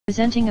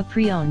Presenting a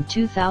pre-owned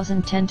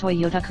 2010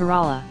 Toyota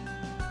Corolla.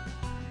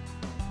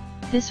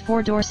 This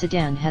four-door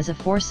sedan has a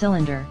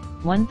four-cylinder,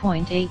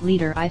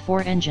 1.8-liter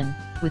i4 engine,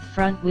 with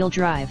front-wheel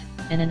drive,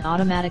 and an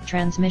automatic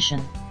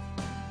transmission.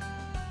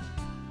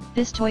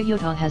 This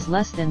Toyota has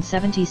less than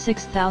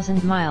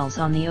 76,000 miles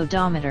on the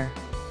odometer.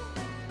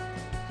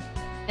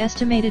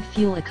 Estimated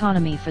fuel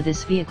economy for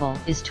this vehicle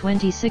is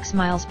 26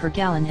 miles per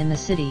gallon in the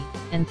city,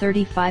 and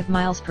 35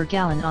 miles per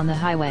gallon on the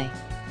highway.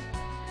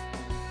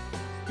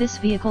 This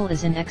vehicle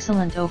is in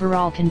excellent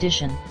overall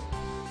condition.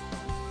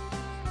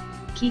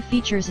 Key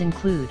features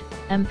include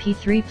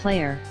MP3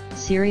 player,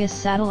 Sirius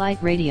satellite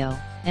radio,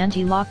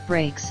 anti-lock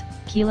brakes,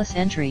 keyless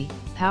entry,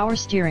 power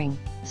steering,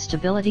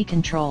 stability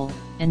control,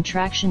 and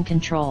traction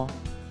control.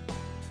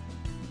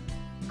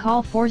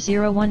 Call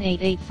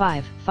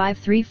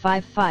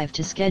 401-885-5355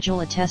 to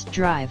schedule a test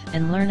drive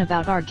and learn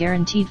about our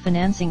guaranteed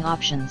financing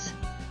options.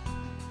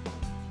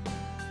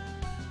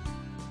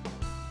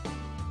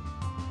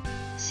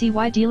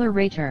 CY Dealer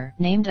Rater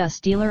named us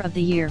Dealer of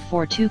the Year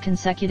for 2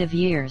 consecutive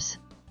years.